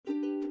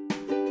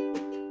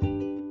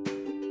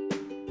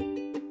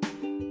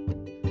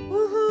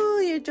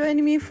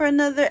joining me for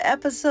another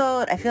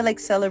episode. I feel like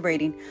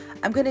celebrating.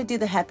 I'm going to do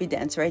the happy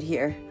dance right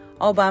here,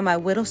 all by my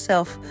little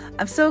self.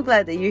 I'm so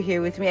glad that you're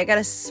here with me. I got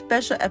a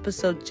special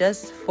episode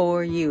just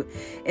for you.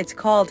 It's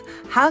called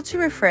How to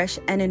Refresh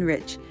and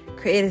Enrich.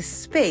 Create a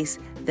space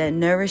that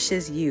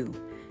nourishes you.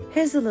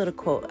 Here's a little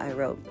quote I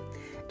wrote.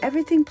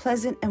 Everything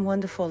pleasant and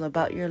wonderful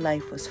about your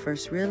life was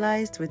first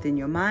realized within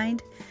your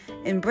mind,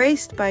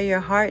 embraced by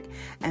your heart,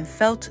 and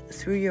felt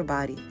through your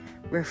body.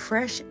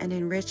 Refresh and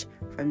enrich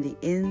from the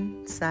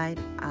inside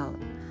out.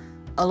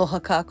 Aloha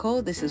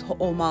kako. This is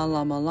Ho'oma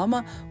Lama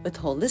Lama with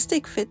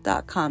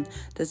holisticfit.com.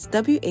 That's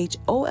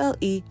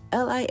WHOLELISTIC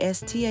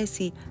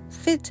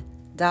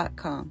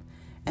fit.com.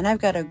 And I've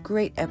got a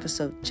great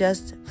episode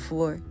just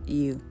for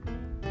you.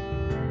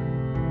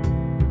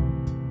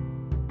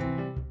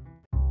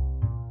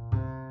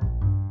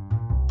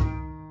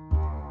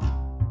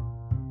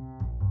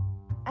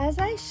 As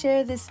I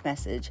share this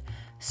message,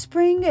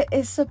 spring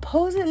is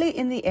supposedly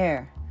in the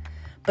air,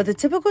 but the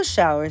typical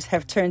showers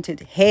have turned to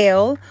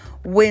hail,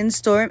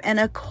 windstorm, and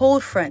a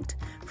cold front,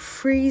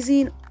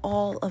 freezing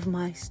all of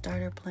my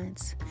starter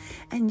plants.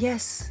 And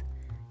yes,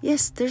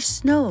 there's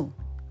snow.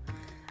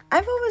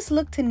 I've always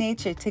looked to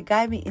nature to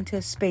guide me into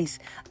a space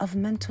of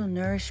mental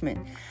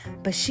nourishment,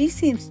 but she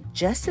seems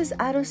just as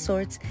out of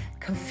sorts,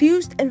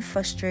 confused and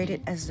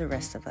frustrated as the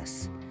rest of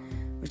us,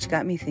 which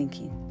got me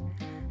thinking.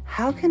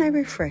 How can I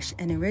refresh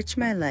and enrich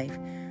my life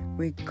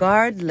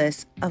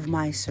regardless of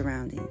my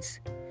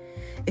surroundings?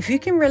 If you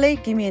can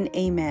relate, give me an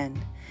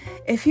amen.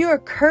 If you are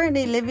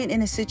currently living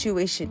in a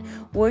situation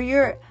where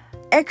your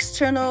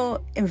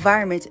external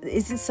environment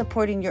isn't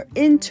supporting your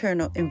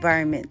internal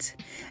environment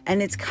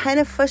and it's kind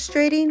of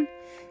frustrating,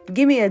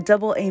 give me a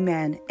double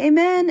amen.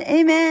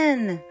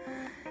 Amen.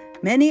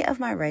 Many of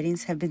my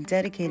writings have been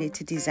dedicated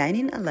to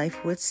designing a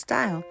life with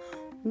style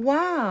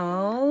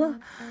while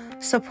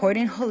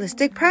supporting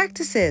holistic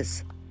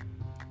practices.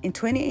 In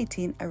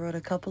 2018, I wrote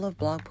a couple of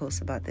blog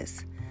posts about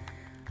this.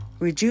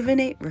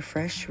 Rejuvenate,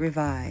 Refresh,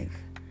 Revive.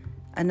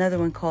 Another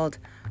one called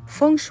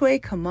Feng Shui,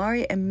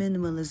 KonMari, and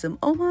Minimalism.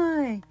 Oh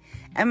my!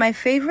 And my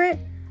favorite,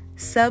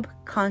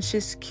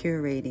 Subconscious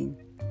Curating.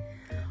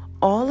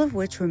 All of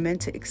which were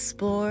meant to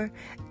explore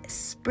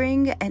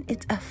spring and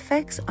its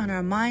effects on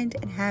our mind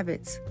and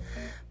habits.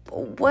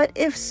 But what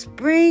if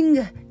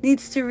spring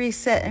needs to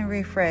reset and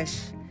refresh?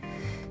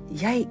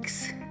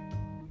 Yikes.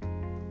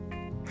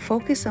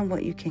 Focus on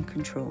what you can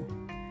control.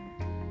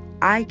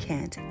 I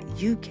can't,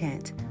 you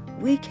can't,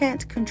 we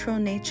can't control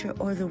nature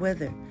or the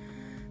weather,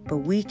 but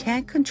we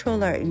can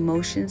control our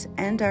emotions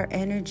and our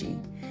energy.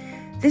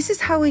 This is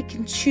how we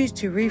can choose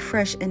to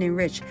refresh and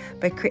enrich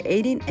by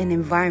creating an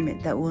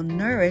environment that will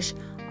nourish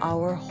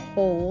our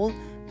whole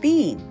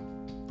being.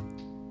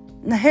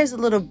 Now here's a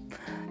little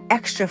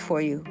extra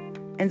for you.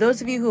 And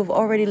those of you who have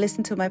already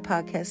listened to my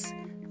podcast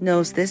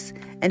knows this.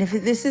 And if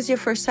this is your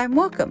first time,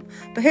 welcome.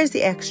 But here's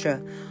the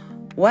extra.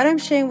 What I'm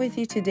sharing with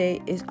you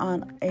today is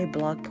on a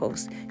blog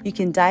post. You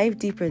can dive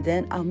deeper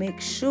then.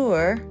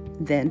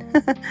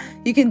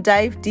 You can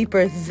dive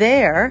deeper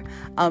there.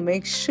 I'll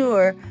make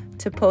sure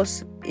to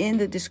post in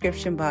the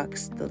description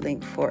box the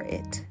link for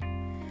it.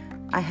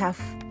 I have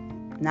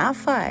not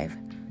 5,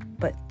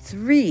 but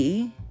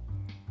 3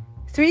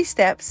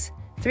 steps,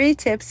 3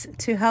 tips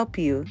to help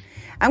you.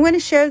 I'm going to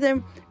share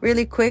them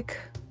really quick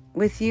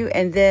with you,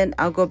 and then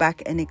I'll go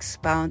back and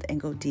expound and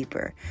go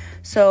deeper.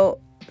 So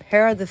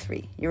here are the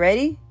 3. You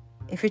ready?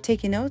 If you're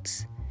taking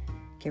notes,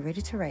 get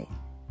ready to write.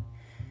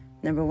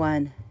 Number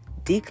 1,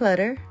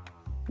 declutter.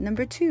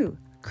 Number 2,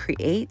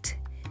 create.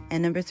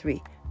 And number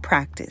 3,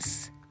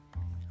 practice.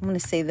 I'm going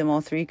to say them all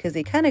 3 because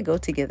they kind of go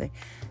together.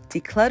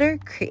 Declutter,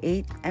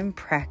 create, and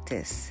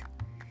practice.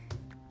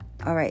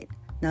 All right,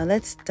 now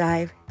let's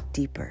dive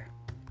deeper.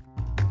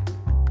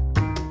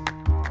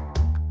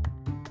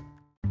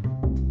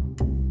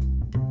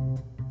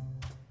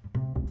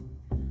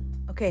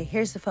 Okay,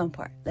 here's the fun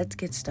part. Let's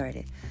get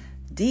started.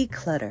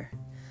 Declutter.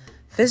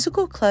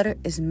 Physical clutter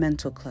is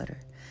mental clutter.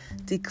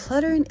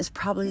 Decluttering is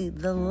probably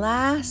the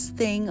last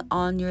thing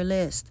on your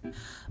list,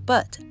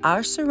 but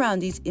our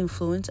surroundings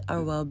influence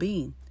our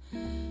well-being.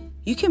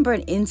 You can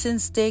burn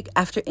incense stick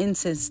after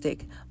incense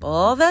stick, but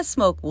all that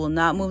smoke will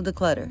not move the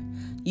clutter.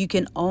 You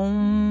can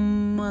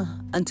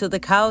until the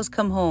cows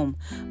come home,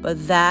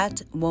 but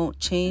that won't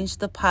change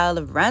the pile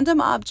of random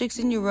objects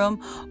in your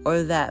room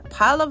or that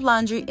pile of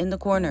laundry in the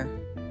corner.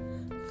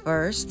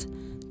 First,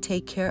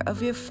 take care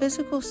of your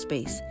physical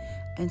space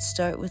and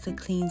start with a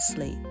clean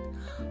slate.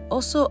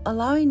 Also,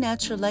 allowing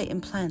natural light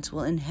and plants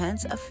will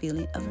enhance a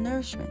feeling of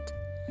nourishment.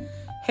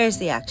 Here's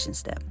the action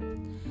step.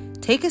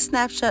 Take a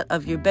snapshot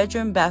of your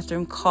bedroom,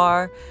 bathroom,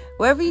 car,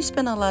 wherever you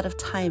spend a lot of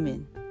time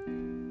in,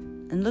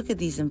 and look at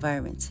these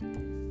environments.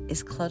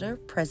 Is clutter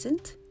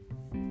present?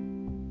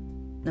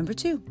 Number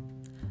 2,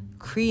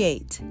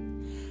 create.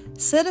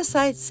 Set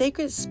aside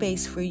sacred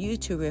space for you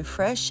to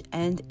refresh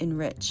and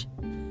enrich.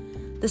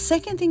 The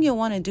second thing you'll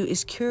want to do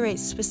is curate a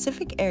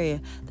specific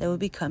area that will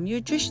become your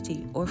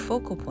drishti or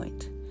focal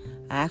point.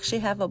 I actually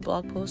have a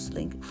blog post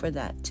link for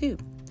that too.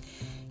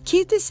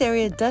 Keep this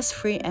area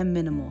dust-free and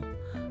minimal.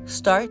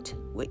 Start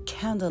with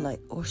candlelight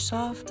or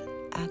soft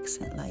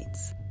accent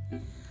lights.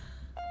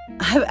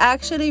 I've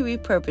actually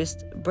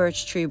repurposed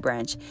birch tree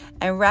branch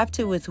and wrapped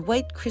it with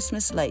white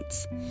Christmas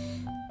lights.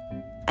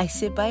 I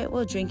sit by it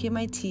while drinking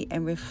my tea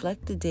and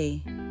reflect the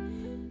day,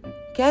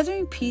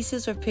 gathering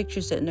pieces or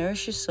pictures that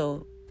nourish your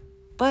soul,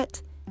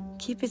 but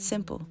keep it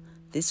simple.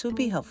 This will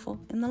be helpful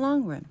in the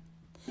long run.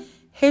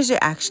 Here's your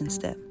action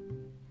step.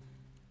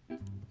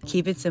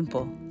 Keep it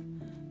simple.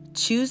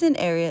 Choose an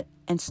area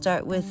and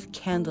start with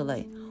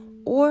candlelight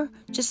or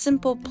just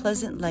simple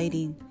pleasant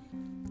lighting.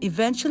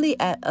 Eventually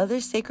add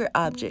other sacred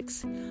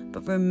objects,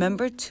 but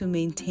remember to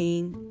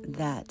maintain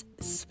that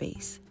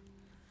space.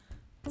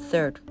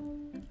 Third,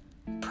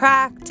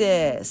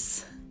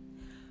 practice.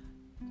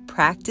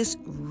 Practice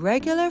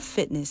regular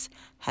fitness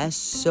has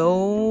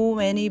so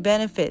many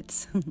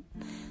benefits.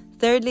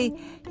 Thirdly,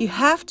 you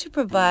have to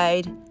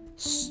provide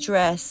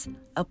stress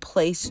a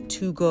place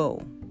to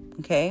go.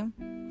 Okay?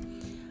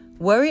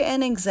 Worry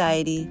and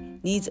anxiety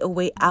needs a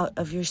way out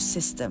of your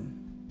system.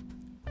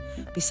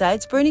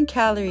 Besides burning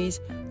calories,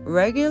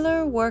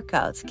 regular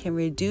workouts can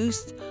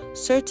reduce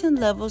certain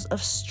levels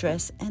of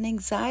stress and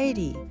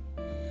anxiety.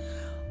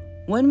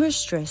 When we're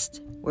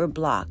stressed, we're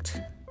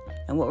blocked.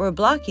 And what we're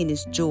blocking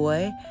is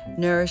joy,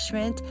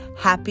 nourishment,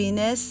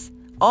 happiness,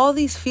 all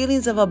these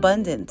feelings of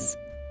abundance.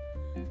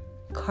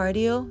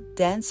 Cardio,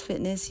 dance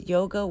fitness,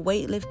 yoga,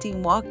 weightlifting,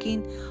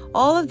 walking,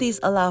 all of these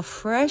allow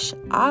fresh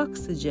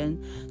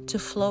oxygen to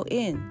flow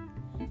in.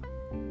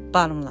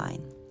 Bottom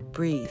line,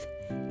 breathe.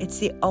 It's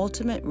the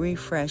ultimate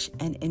refresh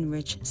and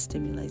enrich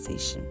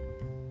stimulation.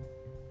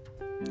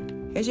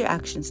 Here's your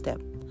action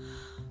step.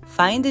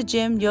 Find a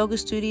gym, yoga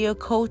studio,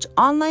 coach,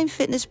 online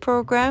fitness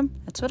program.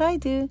 That's what I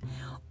do.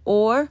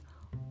 Or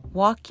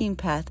walking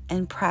path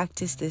and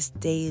practice this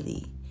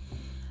daily.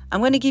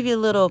 I'm going to give you a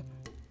little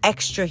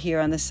extra here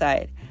on the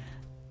side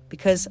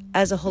because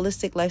as a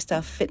holistic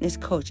lifestyle fitness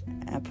coach,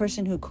 a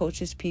person who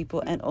coaches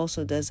people and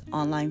also does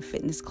online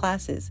fitness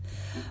classes,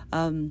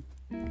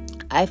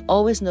 I've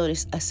always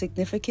noticed a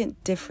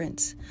significant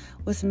difference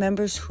with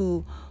members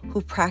who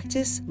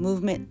practice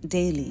movement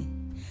daily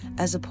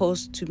as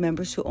opposed to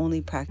members who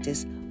only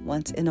practice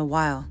once in a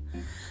while.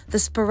 The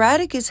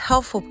sporadic is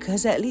helpful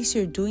because at least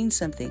you're doing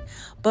something,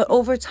 but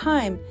over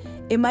time,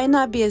 it might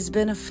not be as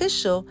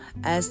beneficial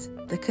as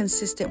the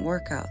consistent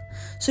workout.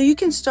 So you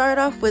can start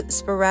off with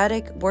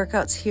sporadic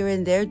workouts here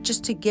and there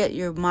just to get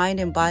your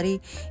mind and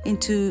body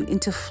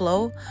into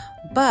flow,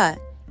 but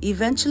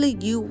eventually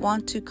you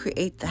want to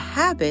create the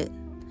habit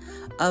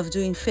of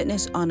doing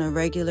fitness on a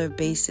regular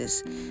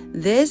basis.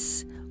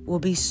 This will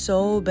be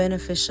so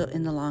beneficial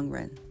in the long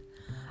run.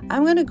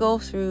 I'm going to go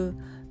through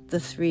the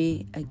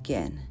 3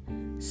 again.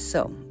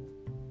 So,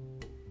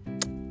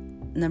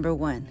 number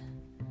 1,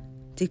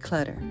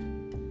 declutter.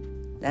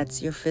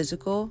 That's your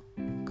physical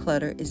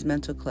clutter is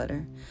mental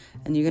clutter.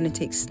 And you're going to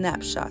take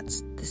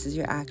snapshots. This is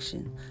your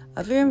action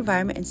of your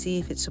environment and see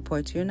if it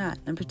supports you or not.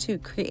 Number 2,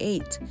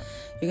 create.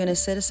 You're going to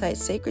set aside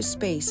sacred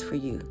space for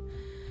you.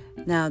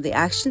 Now, the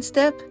action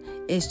step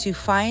is to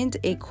find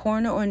a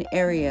corner or an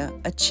area,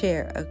 a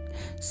chair,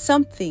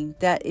 something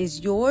that is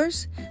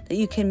yours that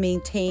you can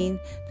maintain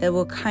that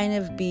will kind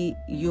of be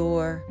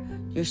your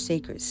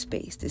sacred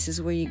space. This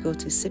is where you go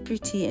to sip your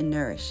tea and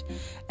nourish.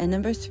 And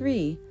number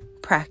 3,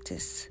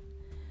 practice.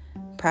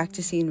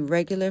 Practicing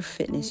regular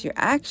fitness. Your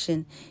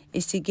action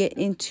is to get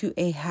into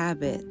a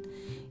habit.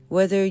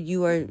 Whether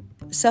you are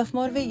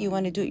self-motivated, you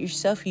want to do it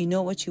yourself, you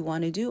know what you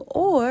want to do,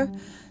 or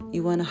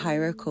you want to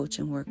hire a coach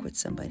and work with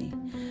somebody.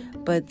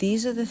 But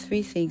these are the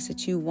 3 things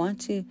that you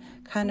want to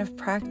kind of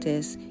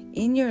practice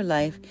in your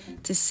life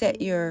to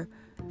set your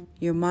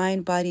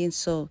mind, body, and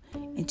soul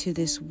into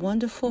this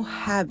wonderful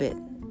habit.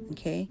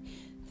 Okay?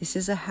 This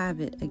is a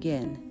habit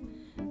again.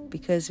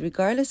 Because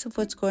regardless of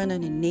what's going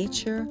on in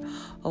nature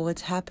or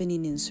what's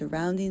happening in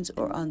surroundings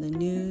or on the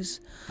news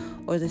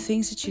or the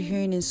things that you're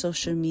hearing in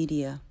social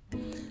media,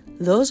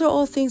 those are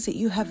all things that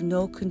you have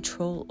no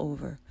control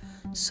over.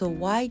 So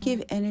why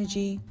give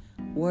energy,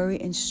 worry,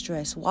 and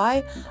stress?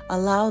 Why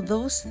allow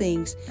those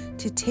things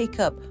to take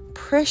up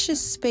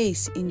precious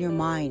space in your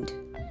mind?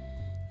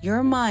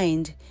 Your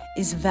mind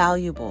is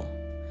valuable.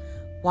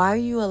 Why are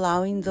you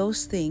allowing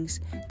those things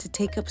to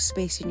take up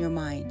space in your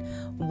mind?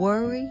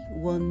 Worry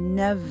will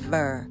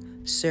never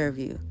serve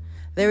you.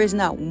 There is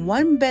not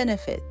one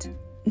benefit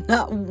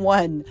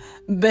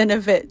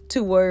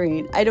to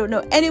worrying. I don't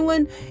know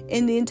anyone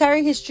in the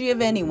entire history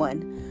of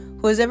anyone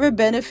who has ever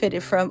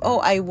benefited from,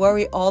 I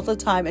worry all the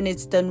time and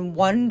it's done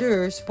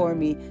wonders for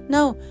me.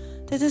 No,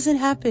 that doesn't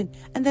happen.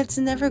 And that's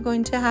never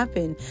going to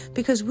happen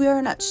because we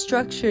are not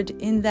structured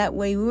in that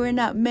way. We were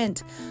not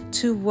meant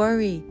to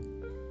worry.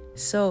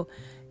 So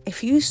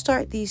if you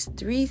start these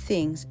 3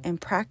 things and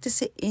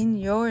practice it in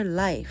your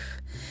life,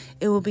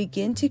 it will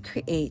begin to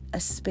create a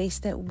space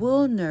that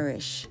will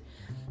nourish,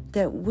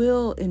 that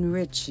will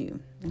enrich you.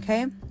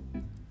 Okay?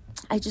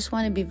 I just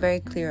want to be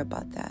very clear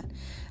about that.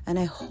 And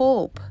I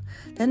hope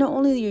that not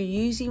only you're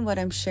using what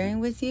I'm sharing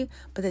with you,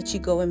 but that you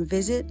go and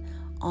visit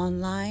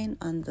online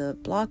on the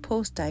blog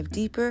post, dive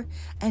deeper,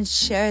 and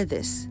share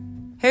this.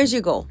 Here's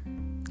your goal,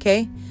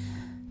 okay?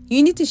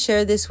 You need to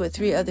share this with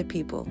 3 other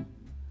people.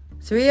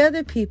 3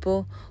 other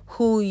people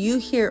who you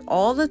hear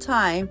all the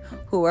time,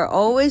 who are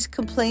always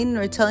complaining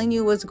or telling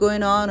you what's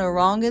going on or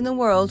wrong in the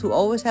world, who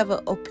always have an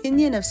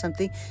opinion of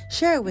something.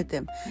 Share it with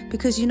them.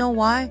 Because you know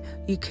why?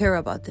 You care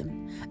about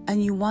them.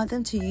 And you want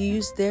them to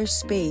use their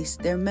space,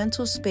 their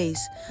mental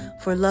space,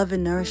 for love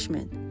and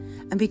nourishment.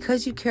 And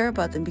because you care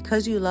about them,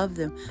 because you love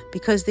them,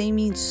 because they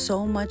mean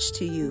so much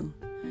to you,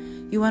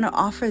 you want to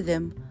offer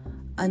them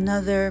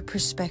another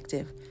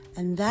perspective.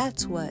 And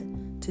that's what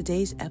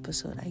today's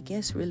episode, I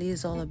guess, really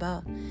is all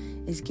about,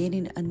 is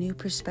gaining a new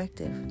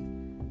perspective,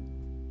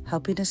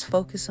 helping us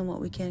focus on what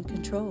we can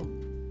control,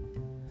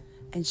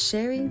 and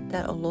sharing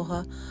that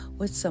aloha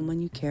with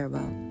someone you care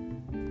about.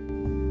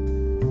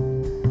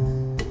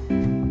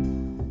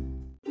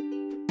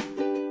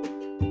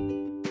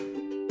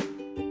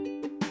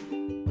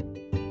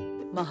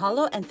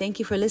 Mahalo and thank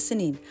you for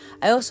listening.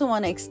 I also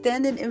want to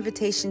extend an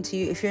invitation to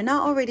you. If you're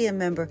not already a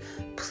member,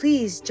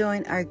 please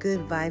join our Good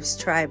Vibes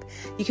tribe.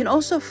 You can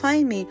also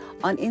find me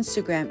on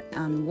Instagram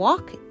on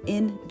Walk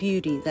in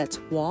Beauty. That's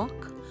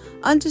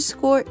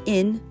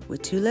walk_in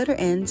with 2 letter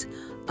N's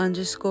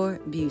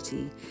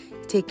 _beauty.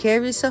 Take care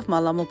of yourself,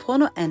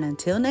 malamopono, and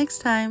until next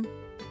time.